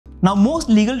Now, most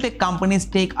legal tech companies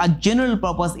take a general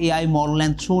purpose AI model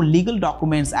and throw legal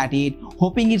documents at it,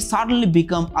 hoping it suddenly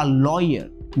becomes a lawyer.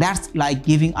 That's like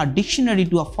giving a dictionary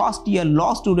to a first-year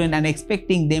law student and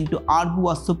expecting them to argue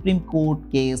a Supreme Court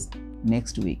case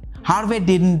next week. Harvey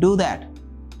didn't do that.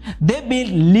 They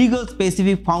built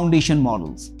legal-specific foundation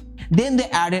models. Then they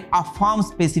added a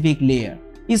firm-specific layer.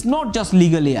 It's not just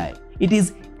legal AI, it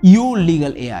is your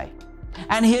legal AI.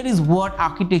 And here is what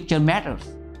architecture matters.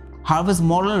 Harvey's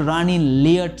model run in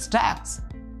layered stacks.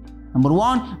 Number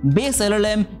 1, base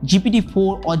LLM GPT-4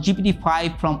 or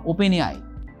GPT-5 from OpenAI.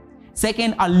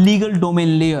 Second, a legal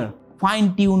domain layer,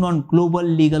 fine-tuned on global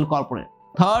legal corporate.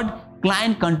 Third,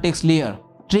 client context layer,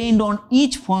 trained on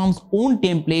each firm's own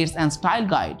templates and style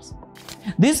guides.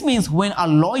 This means when a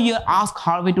lawyer asks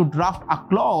Harvey to draft a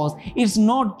clause, it's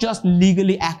not just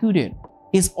legally accurate.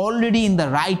 It's already in the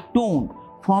right tone,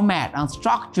 format, and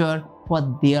structure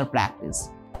for their practice.